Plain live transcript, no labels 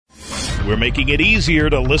We're making it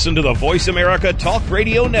easier to listen to the Voice America Talk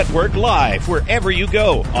Radio Network live wherever you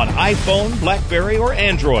go on iPhone, BlackBerry, or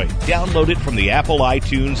Android. Download it from the Apple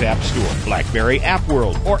iTunes App Store, BlackBerry App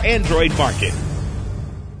World, or Android Market.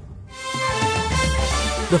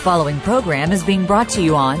 The following program is being brought to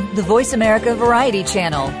you on the Voice America Variety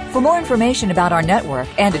Channel. For more information about our network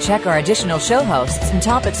and to check our additional show hosts and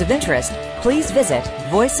topics of interest, please visit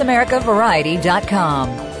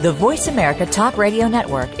voiceamericavariety.com. The Voice America Talk Radio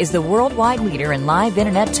Network is the worldwide leader in live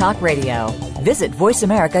Internet talk radio. Visit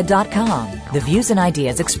voiceamerica.com. The views and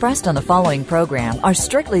ideas expressed on the following program are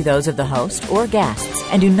strictly those of the host or guests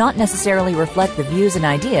and do not necessarily reflect the views and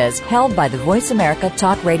ideas held by the Voice America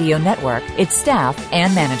Talk Radio Network, its staff,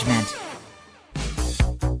 and management.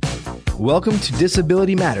 Welcome to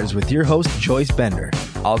Disability Matters with your host, Joyce Bender.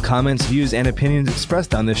 All comments, views, and opinions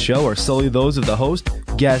expressed on this show are solely those of the host,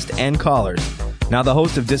 guest, and callers. Now the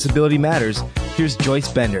host of Disability Matters, here's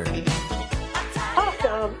Joyce Bender.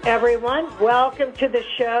 Welcome, everyone. Welcome to the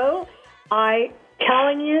show. I'm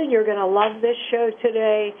telling you, you're going to love this show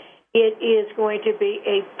today. It is going to be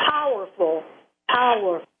a powerful,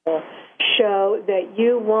 powerful show that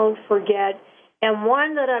you won't forget, and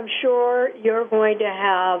one that I'm sure you're going to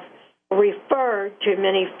have referred to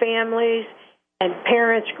many families and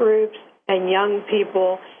parents groups and young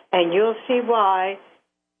people, and you'll see why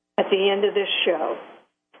at the end of this show.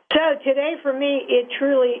 So today for me, it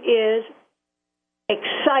truly is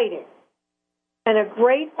exciting and a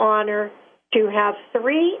great honor to have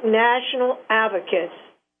three national advocates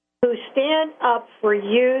who stand up for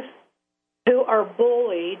youth who are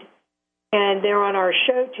bullied, and they're on our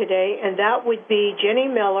show today, and that would be Ginny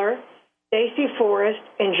Miller, Staci Forrest,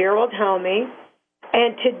 and Gerald Homme.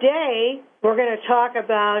 And today we're going to talk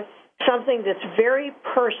about something that's very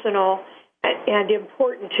personal and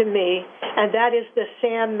important to me, and that is the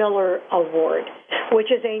Sam Miller Award, which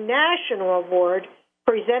is a national award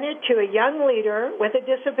presented to a young leader with a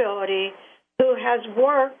disability who has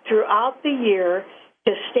worked throughout the year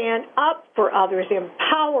to stand up for others,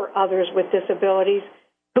 empower others with disabilities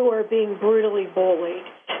who are being brutally bullied.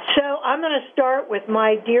 So I'm going to start with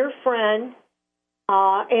my dear friend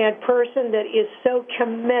and person that is so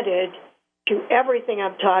committed to everything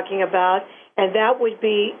I'm talking about, and that would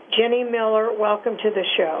be Ginny Miller. Welcome to the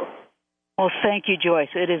show. Well, thank you, Joyce.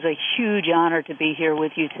 It is a huge honor to be here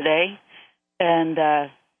with you today and to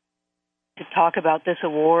talk about this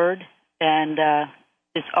award, and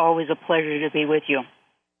it's always a pleasure to be with you.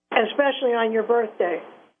 Especially on your birthday.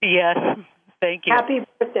 Yes, thank you. Happy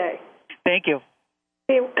birthday. Thank you.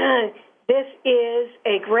 This is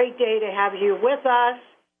a great day to have you with us.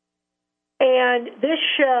 And this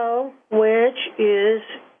show, which is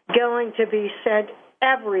going to be sent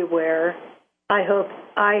everywhere, I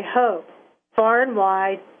hope, far and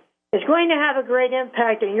wide, is going to have a great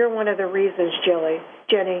impact, and you're one of the reasons,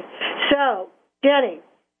 Jenny. So, Jenny,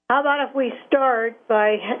 how about if we start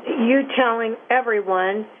by you telling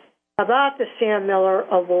everyone about the Sam Miller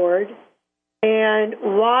Award and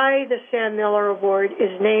why the Sam Miller Award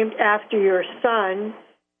is named after your son,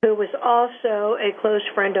 who was also a close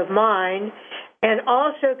friend of mine. And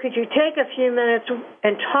also, could you take a few minutes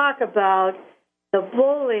and talk about the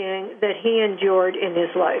bullying that he endured in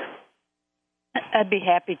his life? I'd be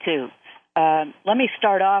happy to. Let me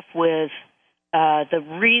start off with the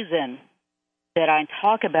reason that I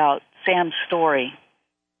talk about Sam's story,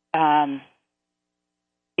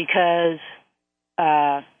 because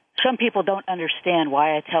some people don't understand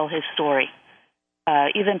why I tell his story.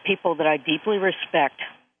 Even people that I deeply respect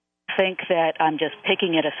think that I'm just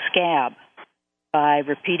picking at a scab by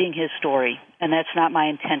repeating his story, and that's not my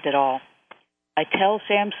intent at all. I tell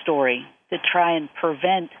Sam's story to try and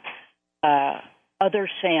prevent other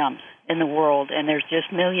Sams in the world, and there's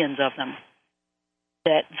just millions of them,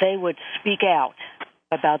 that they would speak out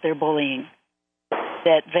about their bullying,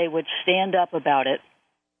 that they would stand up about it,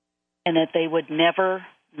 and that they would never,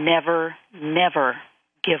 never, never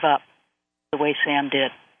give up the way Sam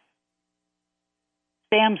did.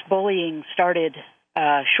 Sam's bullying started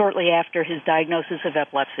shortly after his diagnosis of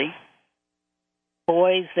epilepsy.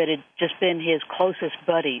 Boys that had just been his closest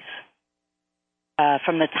buddies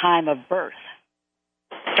from the time of birth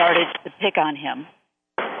started to pick on him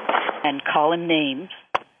and call him names,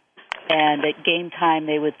 and at game time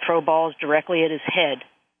they would throw balls directly at his head.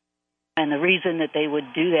 And the reason that they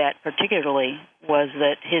would do that particularly was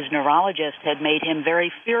that his neurologist had made him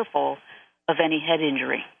very fearful of any head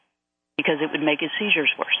injury because it would make his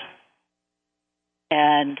seizures worse.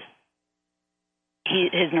 And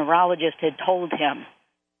his neurologist had told him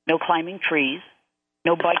no climbing trees,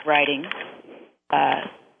 no bike riding,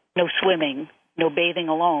 no swimming, no bathing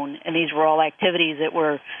alone, and these were all activities that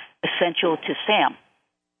were essential to Sam.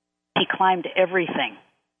 He climbed everything,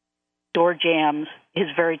 door jambs, his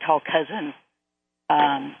very tall cousin,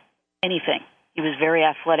 anything. He was very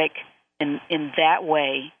athletic in that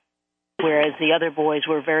way, whereas the other boys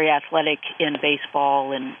were very athletic in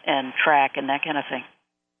baseball and track and that kind of thing.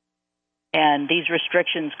 And these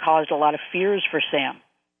restrictions caused a lot of fears for Sam.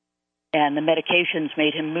 And the medications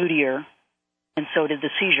made him moodier, and so did the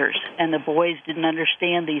seizures. And the boys didn't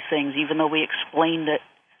understand these things, even though we explained it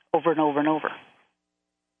over and over and over.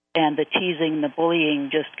 And the teasing, the bullying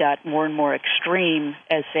just got more and more extreme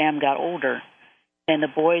as Sam got older. And the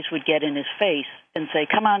boys would get in his face and say,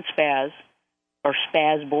 "Come on, Spaz," or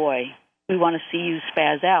 "Spaz boy, we want to see you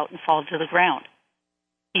spaz out," and fall to the ground.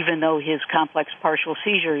 Even though his complex partial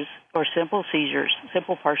seizures or simple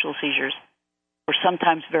partial seizures, were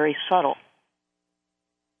sometimes very subtle.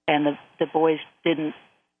 And the boys didn't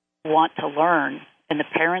want to learn, and the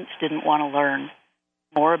parents didn't want to learn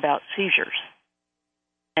more about seizures.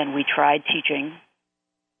 And we tried teaching.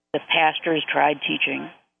 The pastors tried teaching,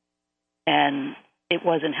 and it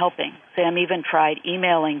wasn't helping. Sam even tried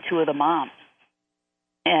emailing two of the moms.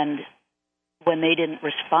 And when they didn't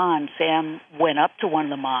respond, Sam went up to one of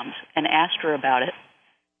the moms and asked her about it.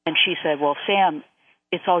 And she said, "Well, Sam,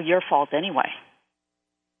 it's all your fault anyway."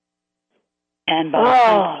 And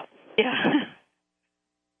yeah.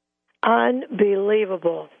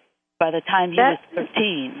 Unbelievable. By the time he was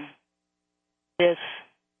 13, this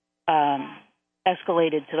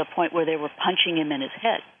escalated to the point where they were punching him in his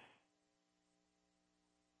head.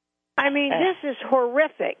 I mean, this is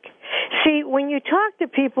horrific. See, when you talk to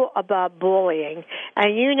people about bullying,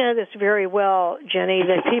 and you know this very well, Ginny,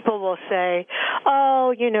 that people will say,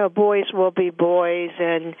 "Oh, boys will be boys,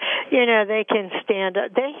 and, they can stand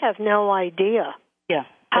up." They have no idea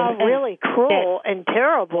how really cruel and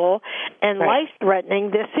terrible and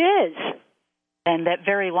life-threatening this is. And that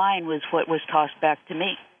very line was what was tossed back to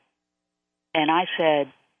me. And I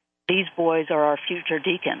said, "These boys are our future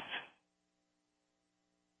deacons.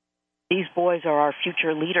 These boys are our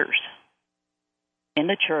future leaders in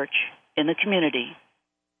the church, in the community.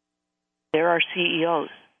 They're our CEOs.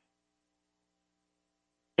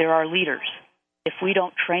 They're our leaders. If we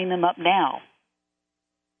don't train them up now,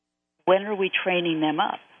 when are we training them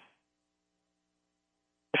up?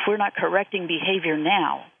 If we're not correcting behavior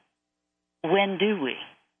now, when do we?"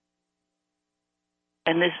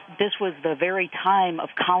 And this was the very time of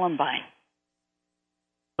Columbine,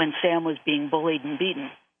 when Sam was being bullied and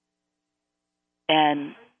beaten.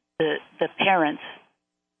 And the parents,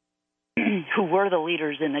 who were the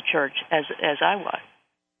leaders in the church, as I was,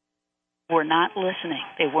 were not listening.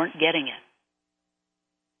 They weren't getting it.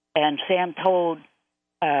 And Sam told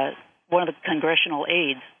one of the congressional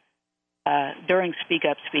aides during Speak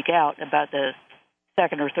Up, Speak Out about the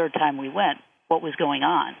second or third time we went, what was going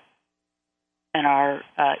on. And our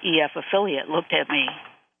EF affiliate looked at me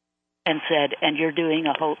and said, "And you're doing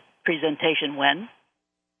a whole presentation when?"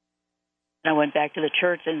 And I went back to the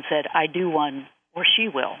church and said, "I do one, or she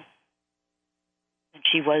will." And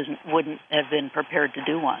she wouldn't have been prepared to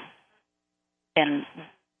do one. And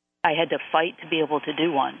I had to fight to be able to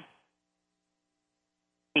do one,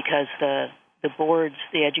 because the boards,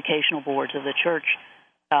 the educational boards of the church,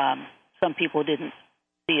 some people didn't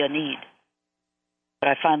see a need. But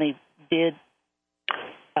I finally did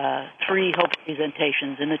 3 hope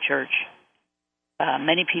presentations in the church.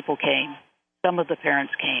 Many people came. Some of the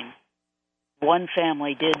parents came. One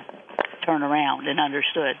family did turn around and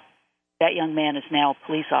understood. That young man is now a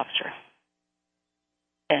police officer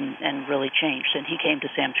and really changed. And he came to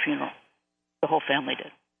Sam's funeral. The whole family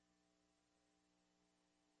did.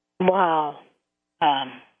 Wow.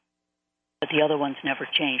 But the other ones never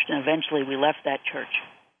changed. And eventually we left that church.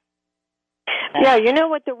 Yeah, you know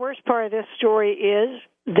what the worst part of this story is?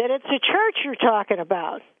 That it's a church you're talking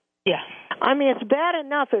about. Yeah. I mean, it's bad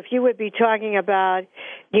enough if you would be talking about,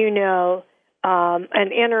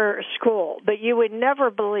 an inner school, but you would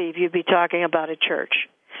never believe you'd be talking about a church.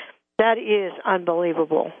 That is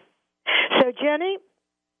unbelievable. So, Jenny,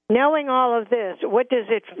 knowing all of this, what does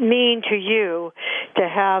it mean to you to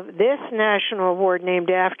have this national award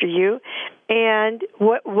named after you? And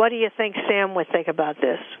what do you think Sam would think about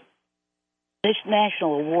this? This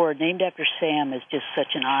national award named after Sam is just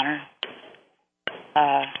such an honor.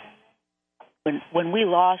 When we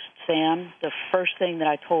lost Sam, the first thing that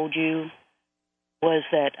I told you was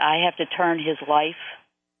that I have to turn his life,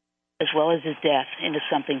 as well as his death, into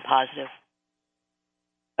something positive.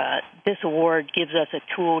 This award gives us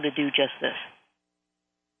a tool to do just this.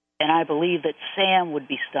 And I believe that Sam would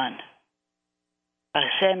be stunned.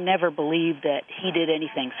 Sam never believed that he did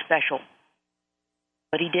anything special,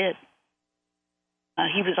 but he did.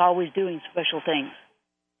 He was always doing special things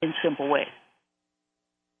in simple ways.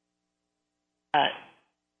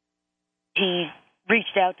 He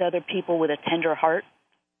reached out to other people with a tender heart,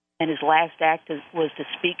 and his last act was to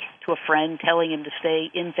speak to a friend telling him to stay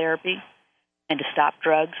in therapy and to stop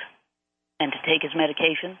drugs and to take his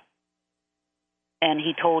medication. And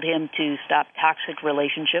he told him to stop toxic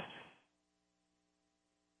relationships.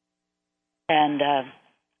 And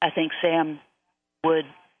I think Sam would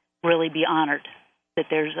really be honored that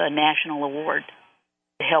there's a national award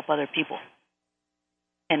to help other people.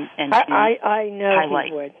 And I know highlight.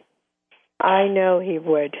 he would. I know he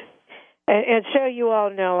would. And so you all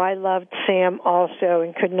know I loved Sam also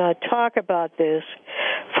and could not talk about this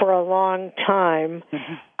for a long time.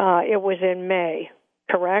 Mm-hmm. It was in May,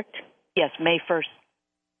 correct? Yes, May 1st.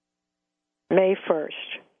 May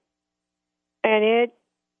 1st. And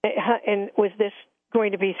was this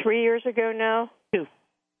going to be 3 years ago now? 2.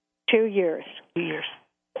 2 years. 2 years.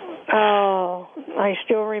 Oh, I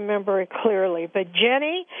still remember it clearly. But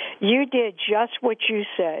Jenny, you did just what you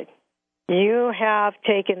said. You have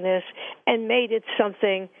taken this and made it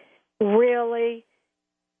something really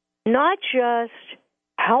not just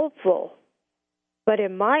helpful, but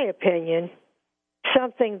in my opinion,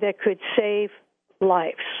 something that could save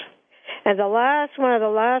lives. And one of the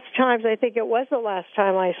last times, I think it was the last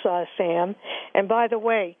time I saw Sam, and by the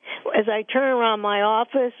way, as I turn around my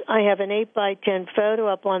office, I have an 8x10 photo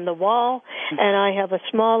up on the wall, and I have a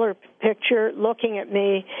smaller picture looking at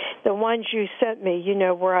me, the ones you sent me,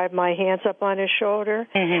 where I have my hands up on his shoulder.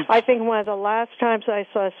 Mm-hmm. I think one of the last times I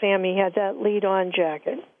saw Sam, he had that lead-on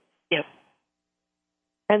jacket. Yep.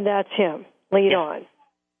 And that's him, lead on.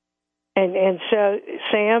 And so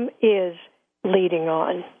Sam is leading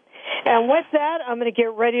on. And with that, I'm going to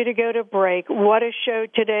get ready to go to break. What a show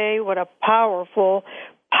today. What a powerful,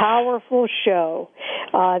 powerful show.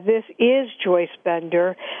 This is Joyce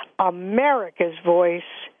Bender, America's Voice,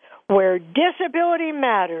 where disability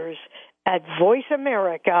matters at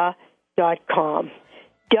voiceamerica.com.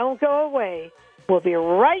 Don't go away. We'll be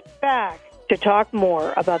right back to talk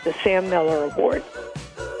more about the Sam Miller Award.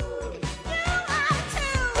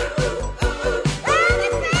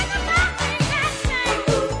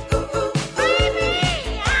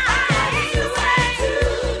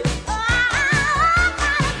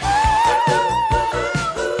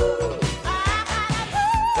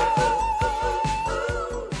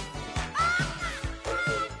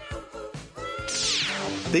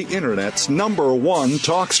 The Internet's #1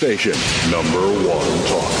 talk station. #1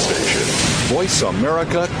 talk station.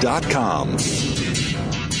 VoiceAmerica.com.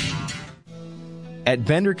 At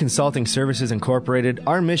Bender Consulting Services Incorporated,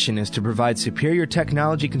 our mission is to provide superior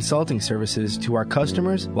technology consulting services to our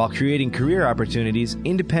customers while creating career opportunities,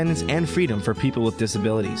 independence, and freedom for people with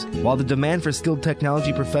disabilities. While the demand for skilled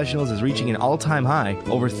technology professionals is reaching an all-time high,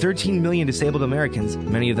 over 13 million disabled Americans,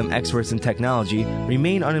 many of them experts in technology,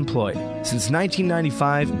 remain unemployed. Since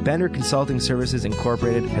 1995, Bender Consulting Services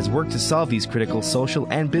Incorporated has worked to solve these critical social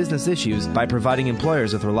and business issues by providing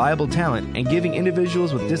employers with reliable talent and giving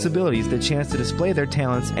individuals with disabilities the chance to display their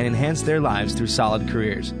talents and enhance their lives through solid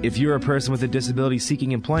careers. If you're a person with a disability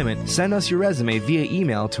seeking employment, send us your resume via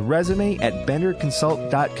email to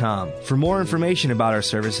resume@benderconsult.com. For more information about our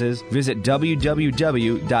services, visit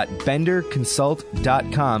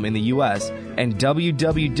www.benderconsult.com in the U.S. and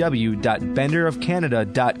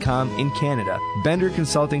www.benderofcanada.com in Canada. Bender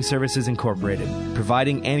Consulting Services Incorporated,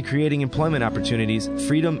 providing and creating employment opportunities,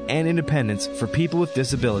 freedom, and independence for people with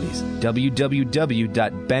disabilities.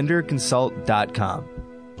 www.benderconsult.com.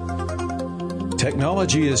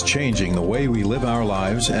 Technology is changing the way we live our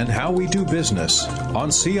lives and how we do business. On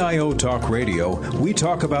CIO Talk Radio, we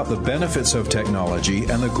talk about the benefits of technology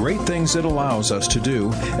and the great things it allows us to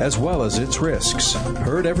do, as well as its risks.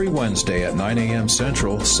 Heard every Wednesday at 9 a.m.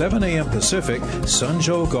 Central, 7 a.m. Pacific,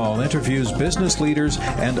 Sanjo Gall interviews business leaders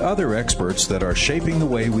and other experts that are shaping the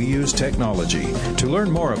way we use technology. To learn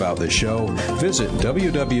more about the show, visit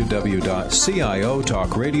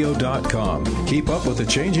www.ciotalkradio.com. Keep up with the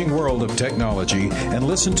changing world of technology and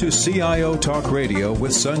listen to CIO Talk Radio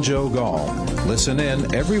with Sanjo Gall. Listen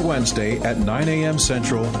in every Wednesday at 9 a.m.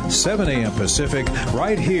 Central, 7 a.m. Pacific,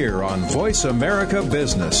 right here on Voice America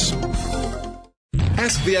Business.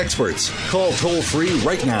 Ask the experts. Call toll-free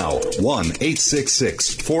right now,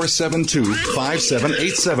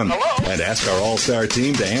 1-866-472-5787. And ask our all-star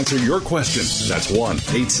team to answer your question. That's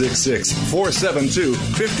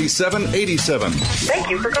 1-866-472-5787. Thank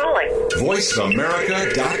you for calling.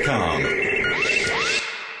 VoiceAmerica.com.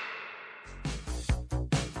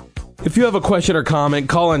 If you have a question or comment,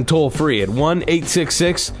 call in toll-free at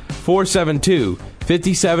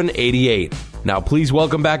 1-866-472-5788. Now please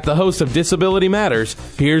welcome back the host of Disability Matters.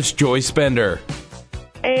 Here's Joyce Bender.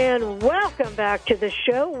 And welcome back to the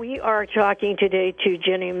show. We are talking today to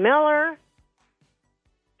Ginny Miller,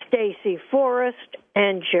 Staci Forrest,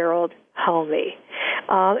 and Gerald Homme.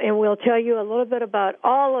 And we'll tell you a little bit about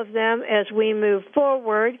all of them as we move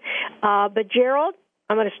forward. But Gerald,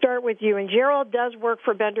 I'm going to start with you. And Gerald does work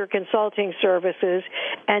for Bender Consulting Services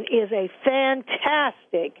and is a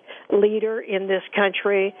fantastic leader in this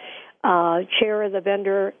country, chair of the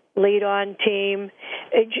Bender lead-on team,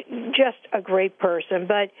 just a great person.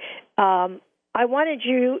 But I wanted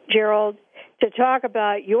you, Gerald, to talk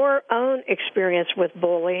about your own experience with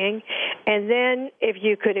bullying, and then if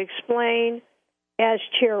you could explain, as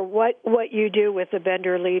chair, what you do with the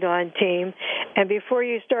Bender lead-on team. And before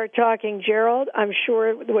you start talking, Gerald, I'm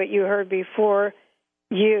sure what you heard before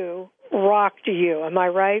you rocked you. Am I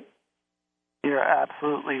right? You're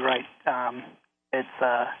absolutely right. It's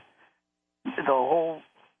the whole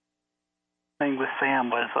thing with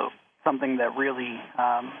Sam was something that really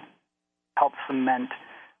helped cement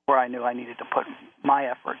where I knew I needed to put my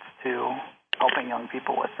efforts to helping young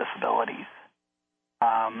people with disabilities.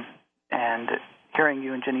 And hearing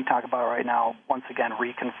you and Ginny talk about it right now, once again,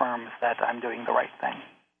 reconfirms that I'm doing the right thing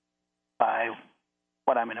by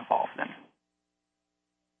what I'm involved in.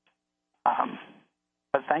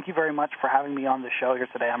 But thank you very much for having me on the show here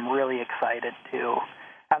today. I'm really excited to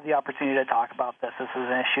have the opportunity to talk about this. This is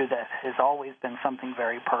an issue that has always been something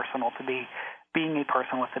very personal to me. Being a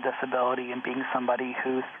person with a disability and being somebody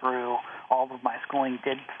who, through all of my schooling,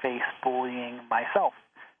 did face bullying myself.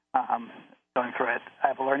 Going through it, I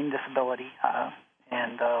have a learning disability,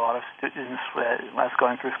 and a lot of students, when I was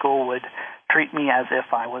going through school, would treat me as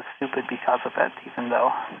if I was stupid because of it, even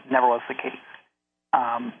though it never was the case.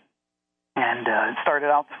 It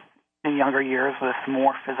started out in younger years with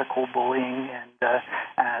more physical bullying, and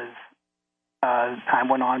as time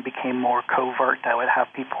went on, became more covert. I would have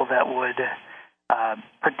people that would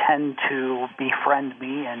pretend to befriend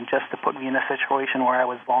me and just to put me in a situation where I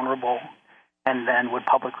was vulnerable, and then would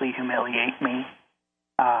publicly humiliate me,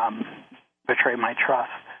 betray my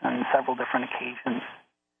trust on several different occasions.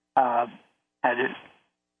 Had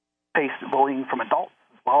faced bullying from adults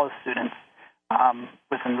as well as students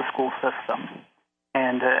within the school system,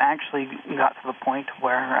 and actually got to the point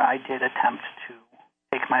where I did attempt to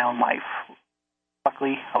take my own life.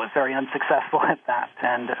 Luckily, I was very unsuccessful at that,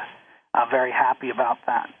 and very happy about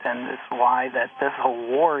that, and it's why that this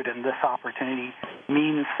award and this opportunity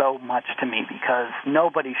means so much to me, because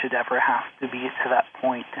nobody should ever have to be to that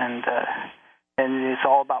point, and it's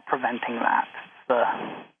all about preventing that.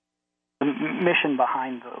 The mission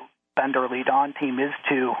behind the Bender Lead On team is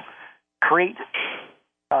to create,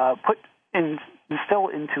 instill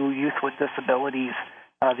into youth with disabilities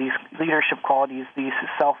these leadership qualities, these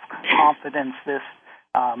self-confidence, this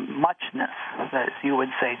muchness, as you would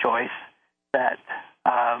say, Joyce, that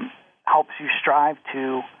helps you strive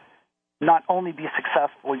to not only be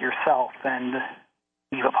successful yourself and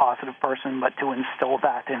be a positive person, but to instill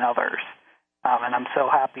that in others. And I'm so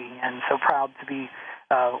happy and so proud to be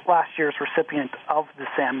last year's recipient of the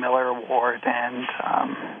Sam Miller Award, and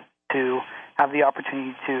to have the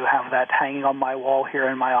opportunity to have that hanging on my wall here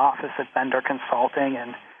in my office at Bender Consulting,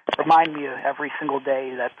 and remind me every single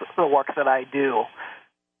day that the work that I do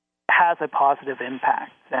has a positive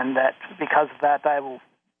impact, and that because of that I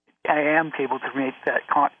am able to make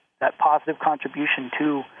that positive contribution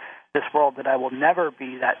to this world, that I will never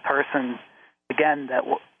be that person again that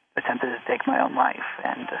attempted to take my own life,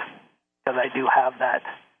 and because I do have that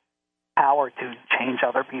power to change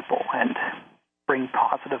other people and bring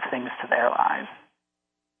positive things to their lives.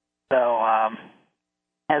 So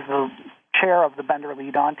as the chair of the Bender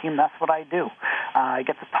Lead On team, that's what I do. I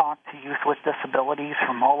get to talk to youth with disabilities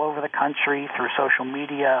from all over the country through social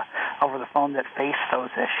media, over the phone, that face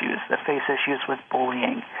those issues, that face issues with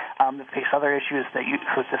bullying, that face other issues that youth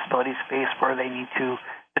with disabilities face, where they need to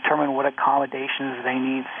determine what accommodations they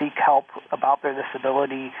need, seek help about their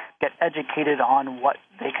disability, get educated on what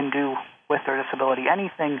they can do with their disability,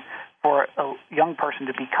 anything for a young person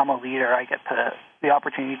to become a leader. I get the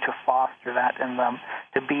opportunity to foster that in them,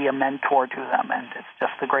 to be a mentor to them, and it's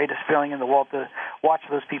just the greatest feeling in the world to watch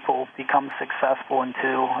those people become successful and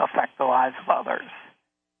to affect the lives of others.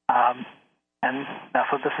 And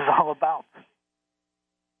that's what this is all about.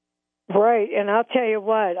 Right, and I'll tell you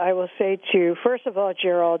what, I will say to you, first of all,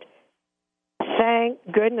 Gerald, thank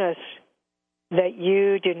goodness that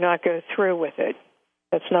you did not go through with it.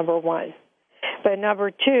 That's number one. But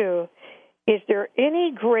number two, is there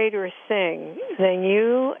any greater thing than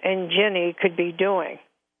you and Ginny could be doing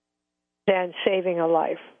than saving a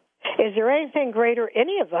life? Is there anything greater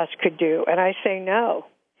any of us could do? And I say no.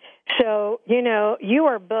 So, you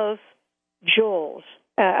are both jewels.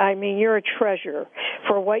 You're a treasure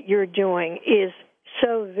for what you're doing is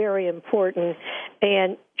so very important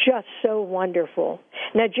and just so wonderful.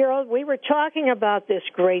 Now, Gerald, we were talking about this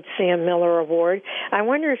great Sam Miller Award. I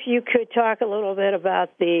wonder if you could talk a little bit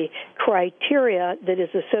about the criteria that is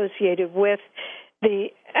associated with the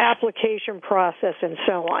application process and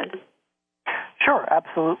so on. Sure,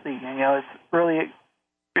 absolutely.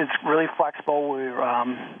 It's really flexible. We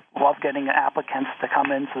love getting applicants to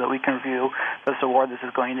come in so that we can review this award. This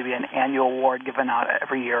is going to be an annual award given out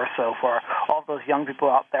every year. So for all of those young people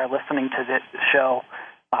out there listening to this show,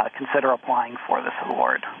 consider applying for this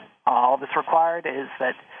award. All that's required is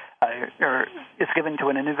that it's given to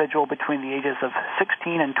an individual between the ages of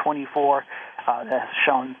 16 and 24 that's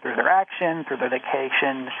shown through their action, through their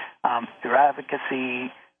dedication, through advocacy,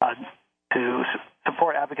 to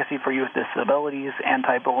support advocacy for youth disabilities,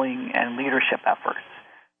 anti-bullying, and leadership efforts.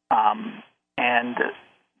 And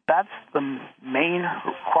that's the main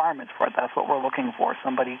requirement for it. That's what we're looking for,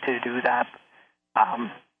 somebody to do that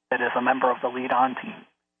that is a member of the lead-on team.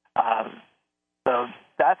 So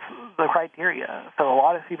that's the criteria. So a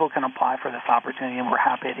lot of people can apply for this opportunity, and we're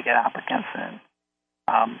happy to get applicants in.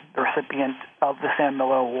 The recipient of the Sam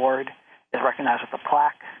Miller Award is recognized with a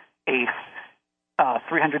plaque, a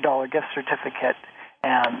 $300 gift certificate,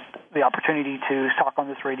 and the opportunity to talk on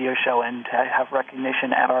this radio show and to have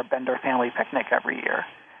recognition at our Bender Family Picnic every year.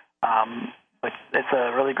 It's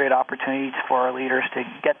a really great opportunity for our leaders to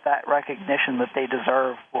get that recognition that they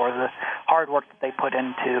deserve for the hard work that they put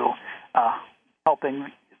into helping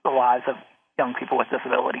the lives of young people with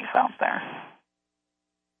disabilities out there.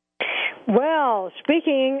 Well,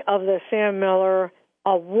 speaking of the Sam Miller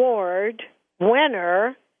Award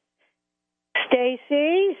winner,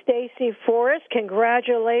 Staci Forrest,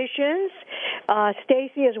 congratulations.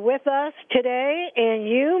 Staci is with us today, and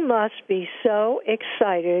you must be so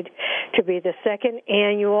excited to be the second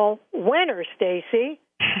annual winner, Staci.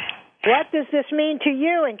 What does this mean to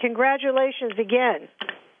you, and congratulations again.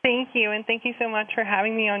 Thank you, and thank you so much for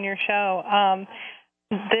having me on your show.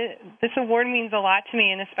 This award means a lot to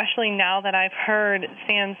me, and especially now that I've heard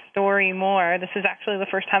Sam's story more. This is actually the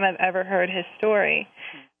first time I've ever heard his story.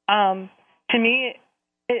 To me,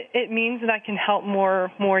 it means that I can help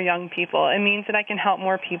more young people. It means that I can help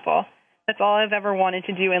more people. That's all I've ever wanted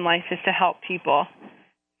to do in life is to help people.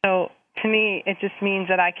 So to me, it just means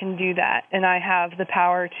that I can do that, and I have the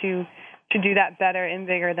power to do that better and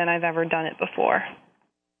bigger than I've ever done it before.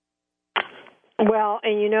 Well,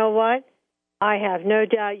 and you know what? I have no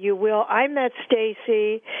doubt you will. I met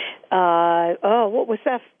Staci, what was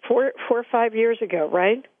that, 4 or 5 years ago,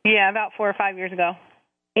 right? Yeah, about 4 or 5 years ago.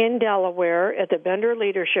 In Delaware at the Bender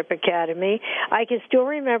Leadership Academy. I can still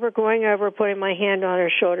remember going over, putting my hand on her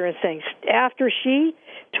shoulder and saying, after she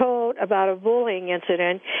told about a bullying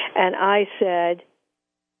incident, and I said,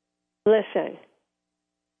 listen,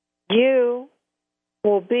 you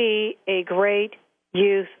will be a great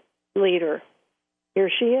youth leader. Here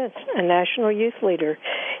she is, a national youth leader.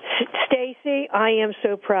 Staci, I am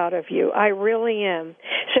so proud of you. I really am.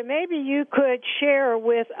 So maybe you could share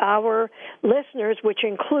with our listeners, which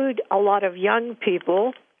include a lot of young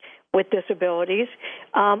people with disabilities,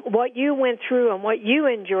 what you went through and what you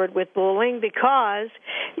endured with bullying, because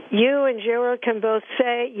you and Gerald can both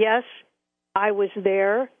say, yes, I was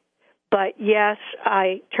there, but yes,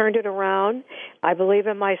 I turned it around. I believe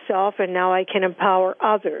in myself, and now I can empower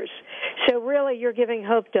others. So really, you're giving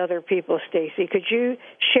hope to other people, Staci. Could you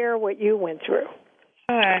share what you went through?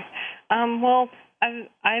 Sure. Well,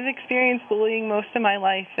 I've experienced bullying most of my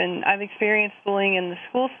life, and I've experienced bullying in the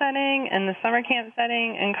school setting, in the summer camp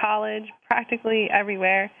setting, in college, practically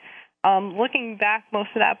everywhere. Looking back, most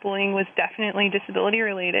of that bullying was definitely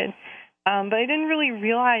disability-related, but I didn't really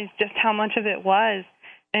realize just how much of it was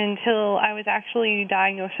until I was actually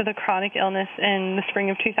diagnosed with a chronic illness in the spring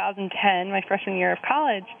of 2010, my freshman year of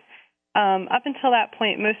college. Up until that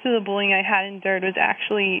point, most of the bullying I had endured was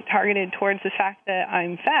actually targeted towards the fact that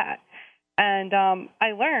I'm fat. And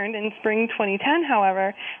I learned in spring 2010,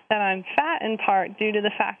 however, that I'm fat in part due to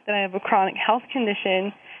the fact that I have a chronic health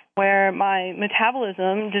condition where my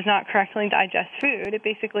metabolism does not correctly digest food. It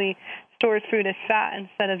basically stores food as fat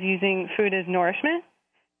instead of using food as nourishment.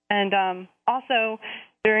 And also,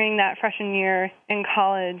 during that freshman year in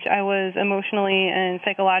college, I was emotionally and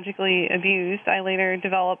psychologically abused. I later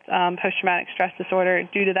developed post-traumatic stress disorder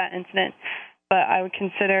due to that incident, but I would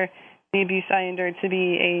consider the abuse I endured to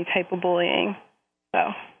be a type of bullying.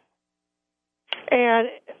 So, And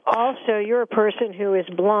also, you're a person who is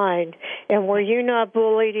blind, and were you not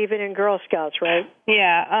bullied even in Girl Scouts, right?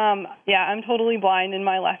 Yeah, I'm totally blind in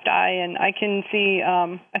my left eye, and I can see,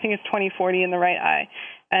 I think it's 20/40 in the right eye.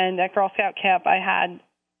 And at Girl Scout camp, I had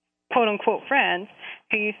quote-unquote friends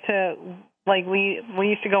who used to, we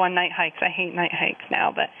used to go on night hikes. I hate night hikes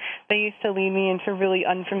now, but they used to lead me into really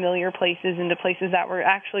unfamiliar places, into places that were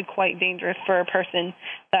actually quite dangerous for a person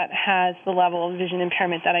that has the level of vision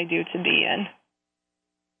impairment that I do to be in.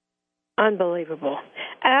 Unbelievable.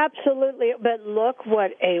 Absolutely. But look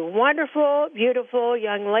what a wonderful, beautiful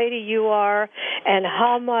young lady you are and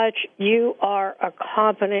how much you are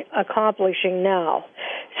accomplishing now.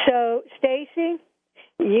 So, Staci,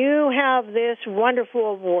 you have this wonderful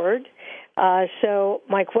award. So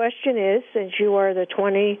my question is, since you are the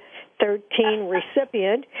 2013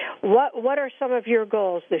 recipient, what are some of your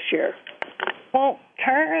goals this year? Well,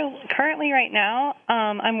 currently right now,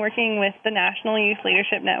 I'm working with the National Youth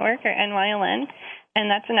Leadership Network, or NYLN, and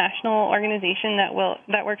that's a national organization that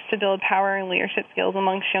works to build power and leadership skills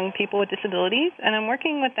amongst young people with disabilities. And I'm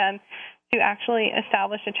working with them to actually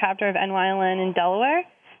establish a chapter of NYLN in Delaware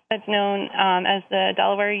that's known as the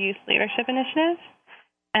Delaware Youth Leadership Initiative.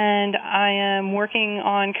 And I am working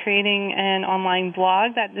on creating an online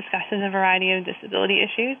blog that discusses a variety of disability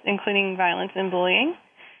issues, including violence and bullying.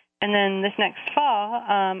 And then this next fall,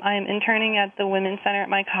 I am interning at the Women's Center at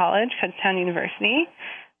my college, Kutztown University,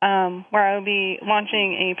 where I will be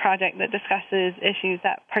launching a project that discusses issues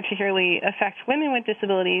that particularly affect women with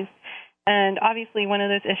disabilities. And obviously one of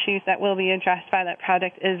those issues that will be addressed by that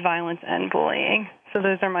project is violence and bullying. So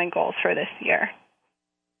those are my goals for this year.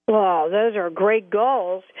 Well, those are great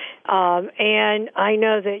goals, and I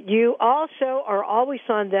know that you also are always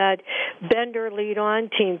on that Bender Lead On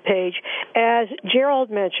Team page. As Gerald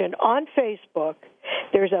mentioned, on Facebook,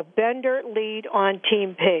 there's a Bender Lead On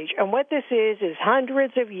Team page, and what this is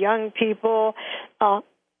hundreds of young people,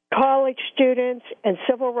 college students, and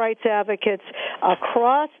civil rights advocates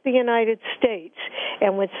across the United States.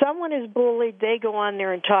 And when someone is bullied, they go on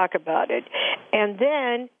there and talk about it. And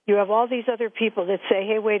then you have all these other people that say,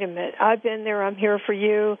 hey, wait a minute, I've been there, I'm here for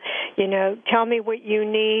you, tell me what you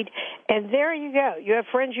need. And there you go. You have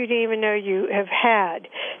friends you didn't even know you have had.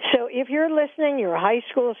 So if you're listening, you're a high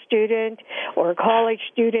school student or a college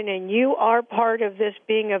student, and you are part of this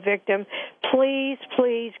being a victim, please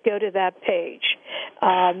go to that page.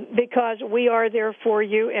 Because we are there for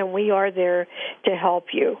you and we are there to help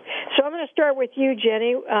you. So I'm going to start with you,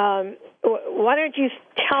 Jenny. Why don't you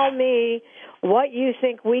tell me what you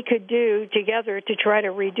think we could do together to try to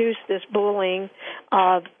reduce this bullying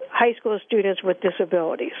of high school students with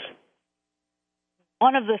disabilities?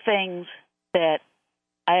 One of the things that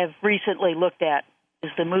I have recently looked at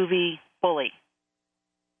is the movie Bully.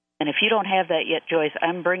 And if you don't have that yet, Joyce,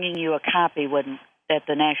 I'm bringing you a copy at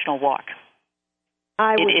the National Walk.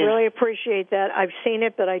 I would really appreciate that. I've seen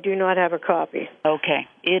it, but I do not have a copy. Okay.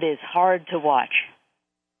 It is hard to watch.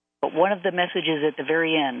 But one of the messages at the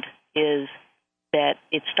very end is that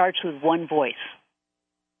it starts with one voice.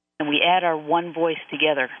 And we add our one voice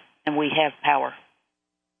together, and we have power.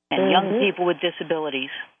 And young people with disabilities,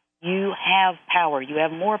 you have power. You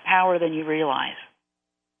have more power than you realize.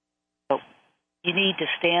 So you need to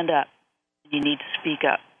stand up. You need to speak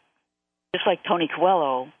up. Just like Tony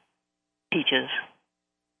Coelho teaches,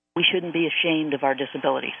 we shouldn't be ashamed of our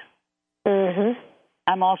disabilities.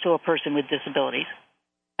 I'm also a person with disabilities.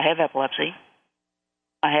 I have epilepsy.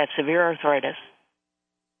 I have severe arthritis.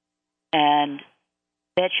 And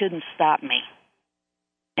that shouldn't stop me.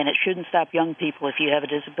 And it shouldn't stop young people if you have a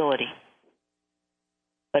disability.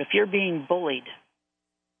 But if you're being bullied,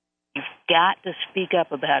 you've got to speak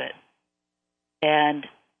up about it. And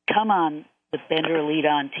come on the Bender Lead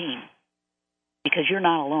On team, because you're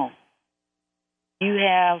not alone. You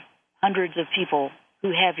have hundreds of people who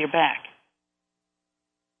have your back.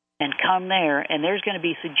 And come there, and there's going to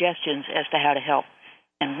be suggestions as to how to help.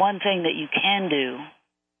 And one thing that you can do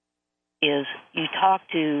is you talk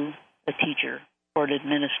to a teacher or an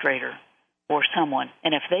administrator or someone.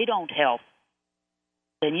 And if they don't help,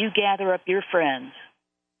 then you gather up your friends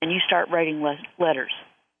and you start writing letters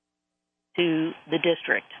to the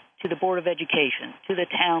district, to the Board of Education, to the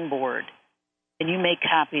town board, and you make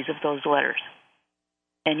copies of those letters.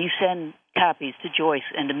 And you send copies to Joyce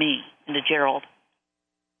and to me and to Gerald.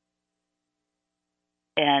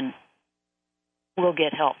 And we'll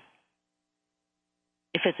get help.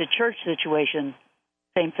 If it's a church situation,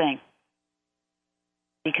 same thing.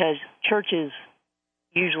 Because churches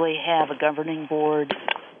usually have a governing board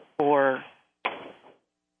or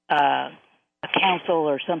a council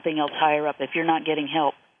or something else higher up. If you're not getting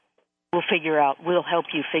help, we'll help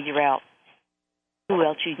you figure out who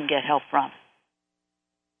else you can get help from.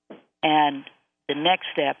 And the next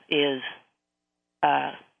step is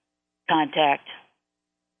contact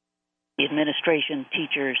the administration,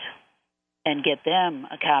 teachers, and get them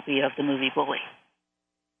a copy of the movie Bully.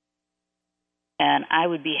 And I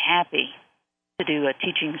would be happy to do a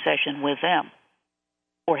teaching session with them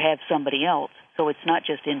or have somebody else, so it's not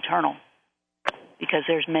just internal, because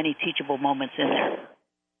there's many teachable moments in there.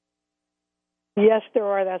 Yes, there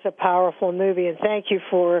are. That's a powerful movie, and thank you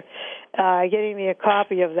for getting me a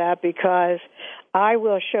copy of that, because I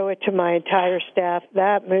will show it to my entire staff.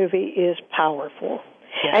 That movie is powerful.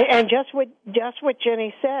 Yes. And just what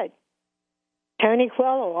Ginny said, Tony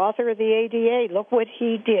Coelho, author of the ADA, look what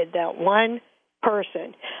he did, that one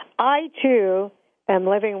person. I, too, am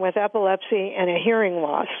living with epilepsy and a hearing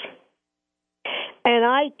loss, and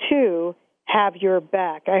I, too, have your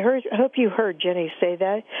back. I hope you heard Ginny say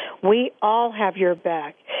that. We all have your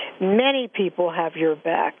back. Many people have your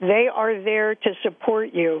back. They are there to support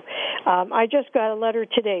you. I just got a letter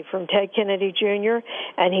today from Ted Kennedy Jr.,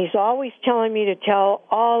 and he's always telling me to tell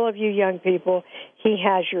all of you young people he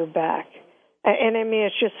has your back. And I mean,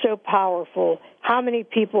 it's just so powerful how many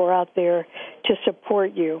people are out there to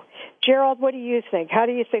support you. Gerald, what do you think? How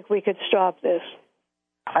do you think we could stop this?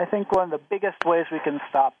 I think one of the biggest ways we can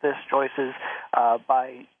stop this, Joyce, is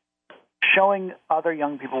by showing other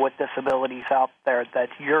young people with disabilities out there that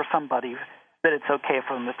you're somebody that it's okay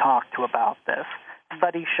for them to talk to about this.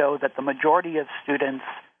 Studies show that the majority of students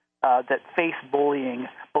that face bullying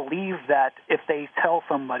believe that if they tell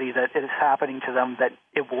somebody that it is happening to them, that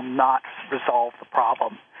it will not resolve the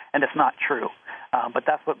problem. And it's not true. But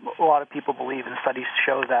that's what a lot of people believe, and studies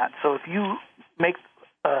show that. So if you make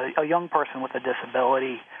a young person with a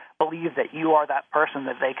disability believe that you are that person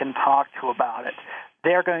that they can talk to about it,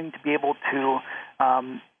 they're going to be able to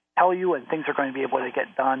tell you, and things are going to be able to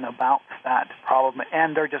get done about that problem.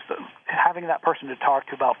 And they're just having that person to talk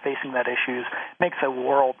to about facing that issues makes a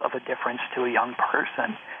world of a difference to a young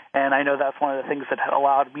person. And I know that's one of the things that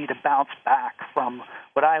allowed me to bounce back from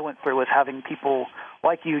what I went through, was having people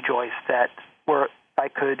like you, Joyce, that were I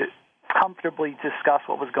could comfortably discuss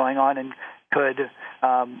what was going on and could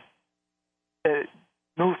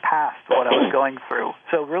move past what I was going through.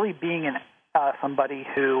 So really being somebody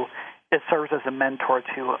who serves as a mentor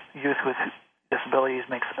to youth with disabilities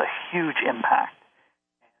makes a huge impact.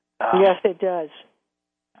 Yes, it does.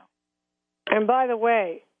 And by the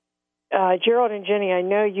way, Gerald and Ginny, I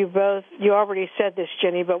know you already said this,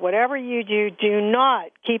 Ginny, but whatever you do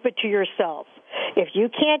not keep it to yourself. If you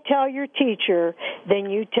can't tell your teacher, then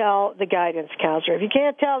you tell the guidance counselor. If you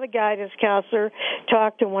can't tell the guidance counselor,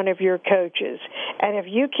 talk to one of your coaches. And if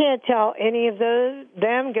you can't tell any of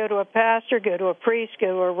them, go to a pastor, go to a priest, go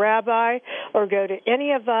to a rabbi, or go to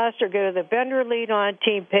any of us, or go to the Bender Lead On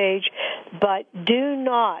Team page. But do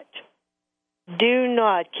not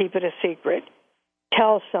keep it a secret.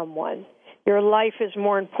 Tell someone. Your life is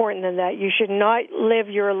more important than that. You should not live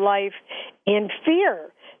your life in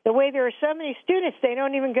fear. The way there are so many students, they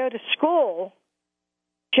don't even go to school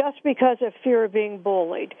just because of fear of being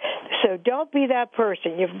bullied. So don't be that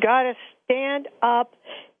person. You've got to stand up,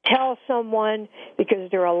 tell someone, because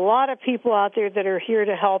there are a lot of people out there that are here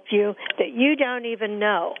to help you that you don't even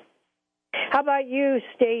know. How about you,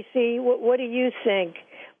 Staci? What do you think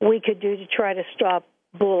we could do to try to stop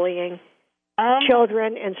bullying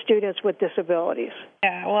children and students with disabilities?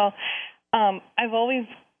 Yeah, well, I've always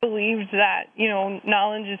believed that,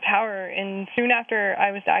 knowledge is power. And soon after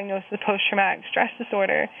I was diagnosed with post-traumatic stress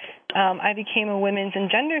disorder, I became a women's and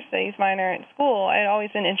gender studies minor at school. I had always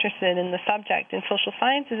been interested in the subject and social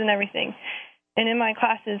sciences and everything. And in my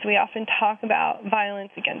classes, we often talk about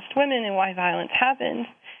violence against women and why violence happens.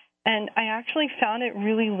 And I actually found it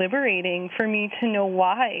really liberating for me to know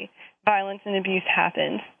why violence and abuse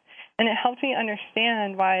happens. And it helped me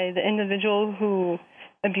understand why the individual who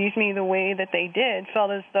abused me the way that they did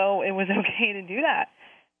felt as though it was okay to do that.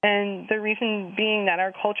 And the reason being that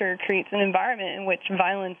our culture creates an environment in which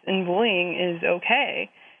violence and bullying is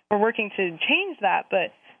okay. We're working to change that,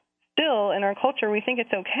 but still in our culture we think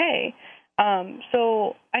it's okay.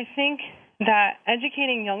 So I think that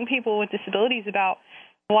educating young people with disabilities about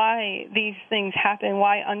why these things happen,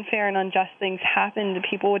 why unfair and unjust things happen to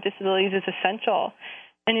people with disabilities is essential.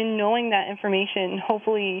 And in knowing that information,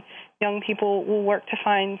 hopefully young people will work to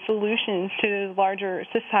find solutions to larger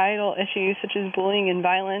societal issues such as bullying and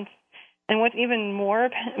violence. And what's even more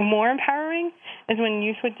empowering is when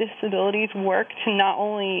youth with disabilities work to not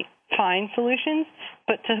only find solutions,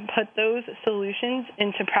 but to put those solutions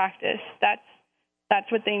into practice.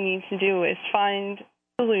 That's what they need to do, is find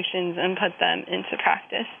solutions and put them into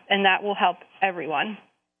practice. And that will help everyone.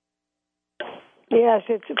 Yes,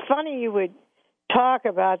 it's funny you would talk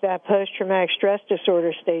about that post-traumatic stress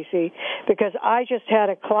disorder, Staci, because I just had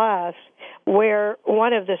a class where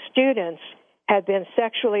one of the students had been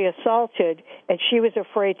sexually assaulted, and she was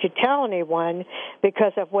afraid to tell anyone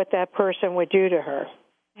because of what that person would do to her.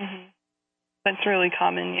 Mm-hmm. That's really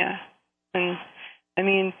common, yeah. And, I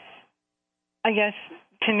mean, I guess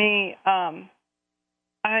to me,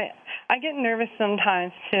 I get nervous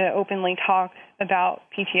sometimes to openly talk about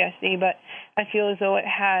PTSD, but I feel as though it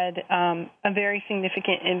had a very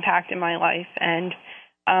significant impact in my life, and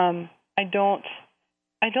I don't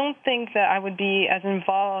think that I would be as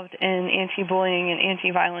involved in anti-bullying and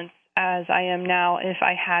anti-violence as I am now if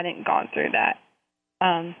I hadn't gone through that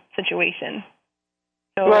situation.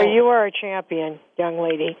 So, well, you are a champion, young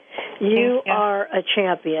lady. You are a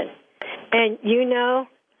champion. And you know,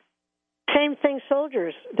 same thing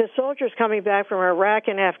soldiers. The soldiers coming back from Iraq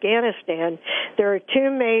and Afghanistan, there are two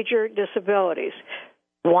major disabilities.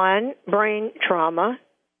 One, brain trauma,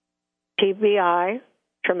 TBI,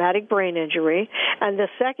 traumatic brain injury, and the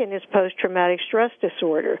second is post-traumatic stress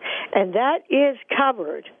disorder. And that is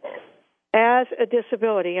covered as a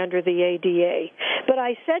disability under the ADA. But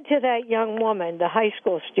I said to that young woman, the high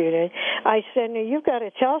school student, I said, no, you've got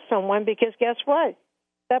to tell someone because guess what?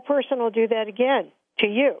 That person will do that again to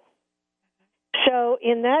you. So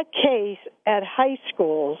in that case, at high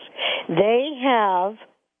schools, they have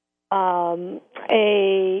a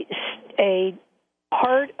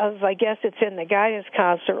part of, I guess it's in the guidance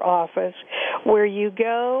counselor office, where you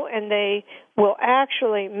go and they will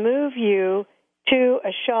actually move you to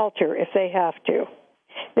a shelter if they have to.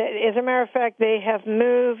 As a matter of fact, they have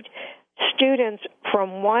moved students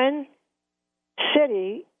from one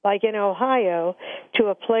city, like in Ohio, to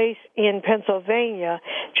a place in Pennsylvania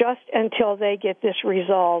just until they get this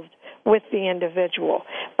resolved with the individual.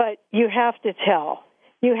 But you have to tell.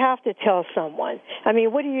 You have to tell someone. I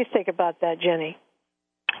mean, what do you think about that, Ginny?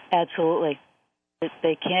 Absolutely.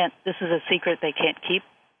 They can't. This is a secret they can't keep.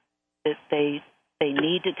 They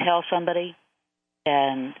need to tell somebody,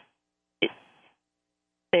 and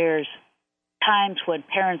there's times when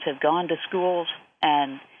parents have gone to schools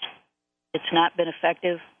and it's not been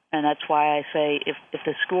effective, and that's why I say if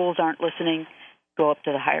the schools aren't listening, go up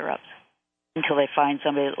to the higher-ups until they find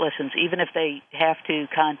somebody that listens, even if they have to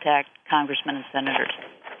contact congressmen and senators.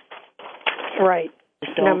 Right.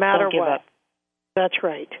 Just no matter don't give what. up. That's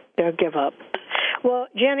right. Don't give up. Well,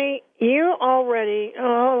 Ginny, you already,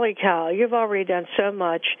 holy cow, you've already done so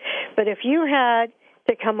much. But if you had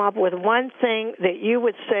to come up with one thing that you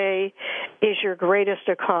would say is your greatest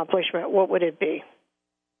accomplishment, what would it be?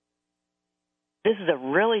 This is a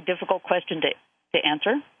really difficult question to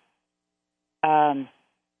answer.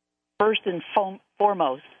 First and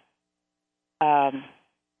foremost,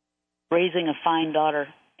 raising a fine daughter,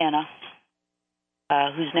 Anna,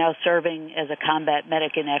 who's now serving as a combat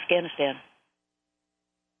medic in Afghanistan.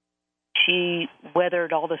 She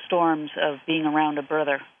weathered all the storms of being around a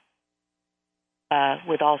brother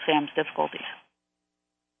with all Sam's difficulties.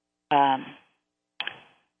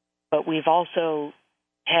 But we've also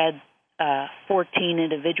had 14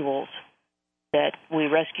 individuals that we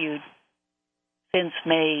rescued since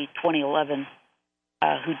May 2011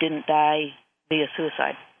 who didn't die via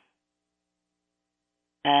suicide.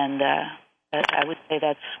 And I would say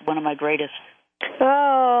that's one of my greatest.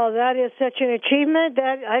 Oh, that is such an achievement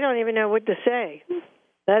that I don't even know what to say.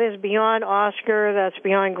 That is beyond Oscar. That's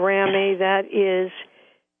beyond Grammy.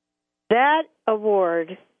 That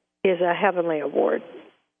award is a heavenly award.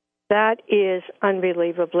 That is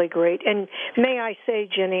unbelievably great. And may I say,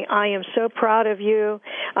 Ginny, I am so proud of you.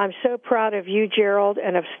 I'm so proud of you, Gerald,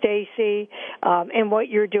 and of Staci, and what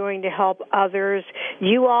you're doing to help others.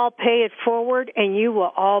 You all pay it forward, and you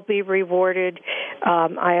will all be rewarded.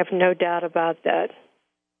 I have no doubt about that.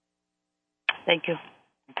 Thank you.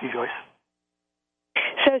 Thank you, Joyce.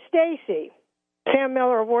 So, Staci, Sam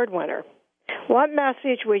Miller Award winner, what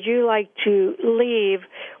message would you like to leave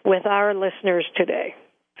with our listeners today?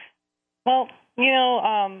 Well,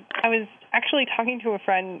 I was actually talking to a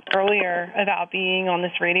friend earlier about being on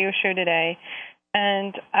this radio show today,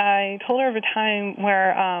 and I told her of a time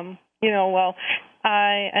where,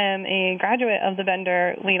 I am a graduate of the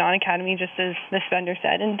Bender Lead On Academy, just as Miss Bender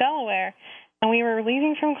said, in Delaware, and we were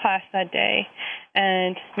leaving from class that day,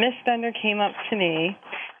 and Miss Bender came up to me,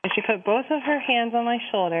 and she put both of her hands on my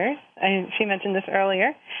shoulders, and she mentioned this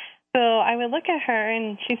earlier, so I would look at her,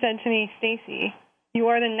 and she said to me, Staci, you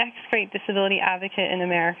are the next great disability advocate in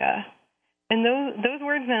America. And those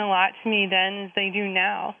words meant a lot to me then as they do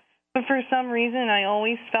now. But for some reason, I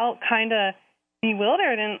always felt kind of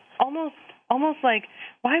bewildered and almost almost like,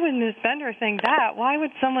 why would Ms. Bender think that? Why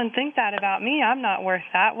would someone think that about me? I'm not worth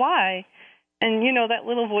that. Why? And, that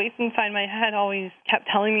little voice inside my head always kept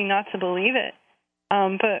telling me not to believe it.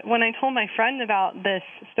 But when I told my friend about this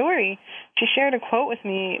story, she shared a quote with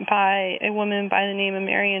me by a woman by the name of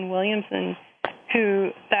Marianne Williamson,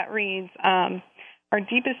 that reads, our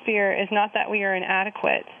deepest fear is not that we are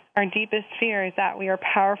inadequate. Our deepest fear is that we are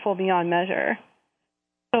powerful beyond measure.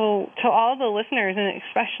 So to all the listeners, and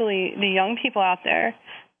especially the young people out there,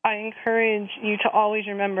 I encourage you to always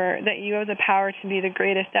remember that you have the power to be the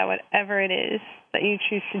greatest at whatever it is that you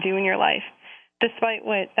choose to do in your life. Despite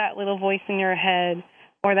what that little voice in your head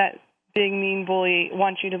or that big mean bully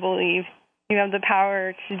wants you to believe, you have the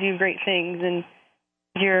power to do great things, and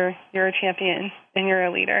you're a champion, and you're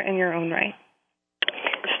a leader in your own right.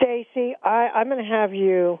 Staci, I'm going to have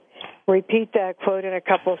you repeat that quote in a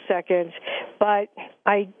couple of seconds, but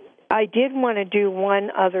I did want to do one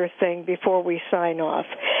other thing before we sign off,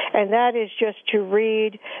 and that is just to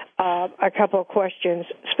read a couple of questions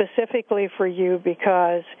specifically for you,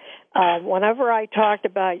 because whenever I talked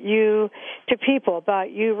about you to people,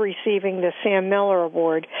 about you receiving the Sam Miller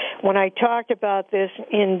Award, when I talked about this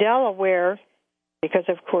in Delaware, because,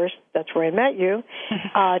 of course, that's where I met you,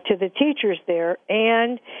 to the teachers there,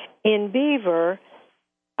 and in Beaver,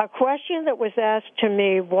 a question that was asked to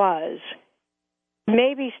me was,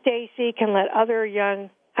 maybe Staci can let other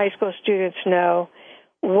young high school students know,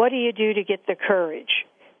 what do you do to get the courage?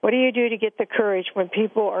 What do you do to get the courage when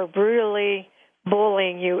people are brutally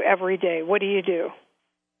bullying you every day? What do you do?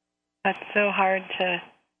 That's so hard to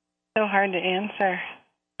answer.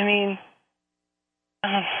 I mean,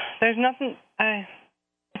 there's nothing. I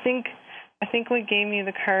think what gave me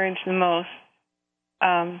the courage the most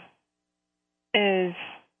is,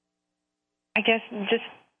 I guess, just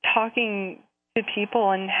talking to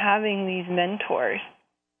people and having these mentors.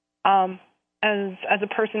 As a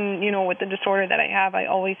person, with the disorder that I have, I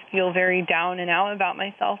always feel very down and out about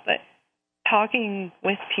myself. But talking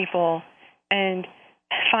with people and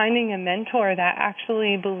finding a mentor that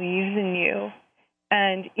actually believes in you,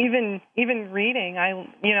 and even reading,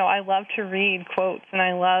 I love to read quotes, and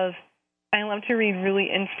I love to read really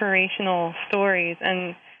inspirational stories,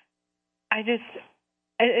 and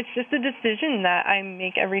it's just a decision that I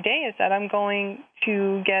make every day, is that I'm going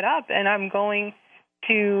to get up and I'm going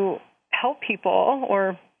to help people,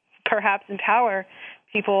 or perhaps empower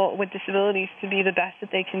people with disabilities to be the best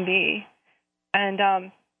that they can be.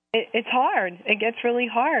 And it's hard. It gets really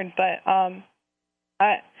hard, but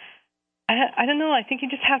I don't know. I think you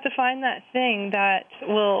just have to find that thing that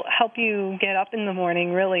will help you get up in the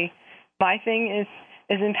morning, really. My thing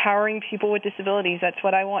is empowering people with disabilities. That's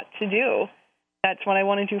what I want to do. That's what I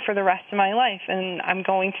want to do for the rest of my life, and I'm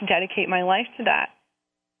going to dedicate my life to that.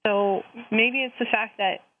 So maybe it's the fact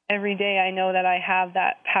that every day I know that I have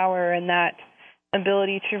that power and that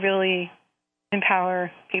ability to really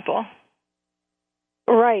empower people.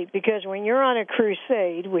 Right, because when you're on a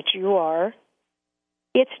crusade, which you are,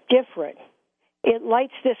 it's different. It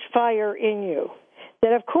lights this fire in you.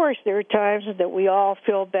 That, of course, there are times that we all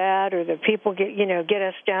feel bad, or that people get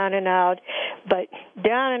us down and out, but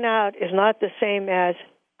down and out is not the same as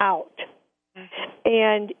out.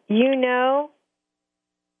 And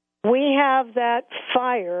we have that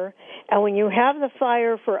fire, and when you have the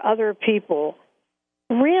fire for other people,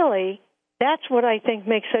 really, that's what I think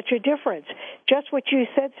makes such a difference. Just what you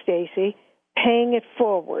said, Staci, paying it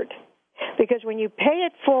forward. Because when you pay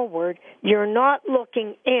it forward, you're not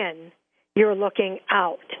looking in, you're looking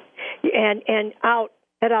out, and out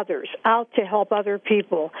at others, out to help other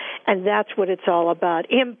people. And that's what it's all about,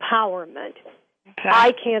 empowerment. Okay.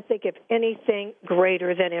 I can't think of anything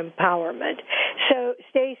greater than empowerment. So,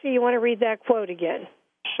 Staci, you want to read that quote again?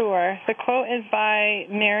 Sure. The quote is by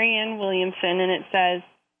Marianne Williamson, and it says,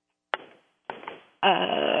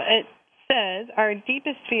 our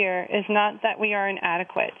deepest fear is not that we are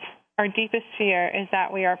inadequate. Our deepest fear is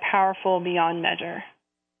that we are powerful beyond measure.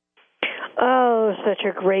 Oh, such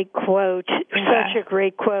a great quote. Yeah. Such a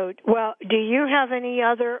great quote. Well, do you have any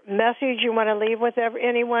other message you want to leave with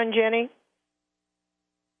anyone, Jenny?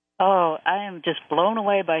 Oh, I am just blown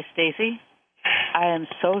away by Staci. I am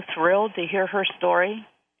so thrilled to hear her story.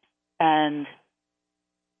 And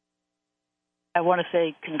I want to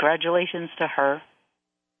say congratulations to her,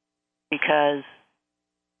 because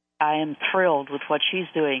I am thrilled with what she's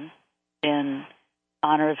doing in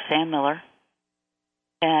honor of Sam Miller.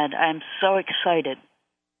 And I'm so excited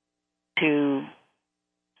to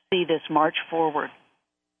see this march forward,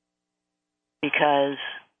 because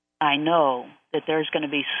I know that there's going to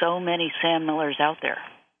be so many Sam Millers out there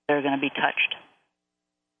that are going to be touched.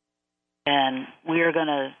 And we are going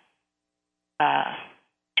to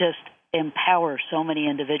just empower so many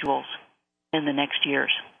individuals in the next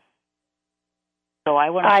years. So I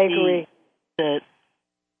want to see the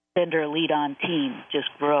Bender lead-on team just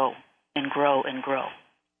grow and grow and grow.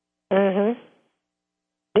 Mm-hmm.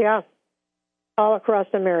 Yeah, all across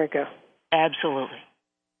America. Absolutely.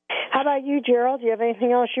 How about you, Gerald? Do you have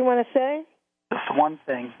anything else you want to say? Just one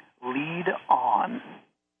thing. Lead on.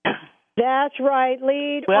 That's right.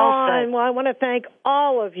 Lead on. Well, I want to thank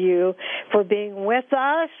all of you for being with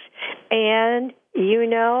us. And, you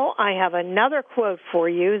know, I have another quote for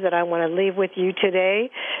you that I want to leave with you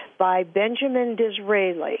today by Benjamin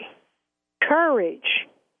Disraeli. Courage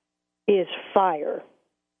is fire,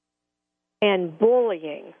 and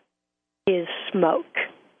bullying is smoke.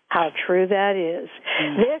 How true that is.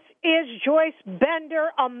 This is Joyce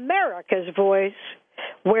Bender, America's Voice,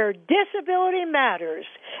 where disability matters,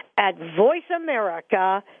 at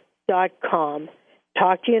voiceamerica.com.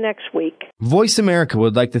 Talk to you next week. Voice America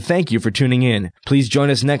would like to thank you for tuning in. Please join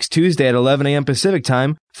us next Tuesday at 11 a.m. Pacific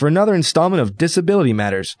Time for another installment of Disability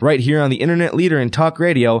Matters, right here on the internet leader in talk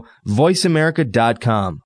radio, voiceamerica.com.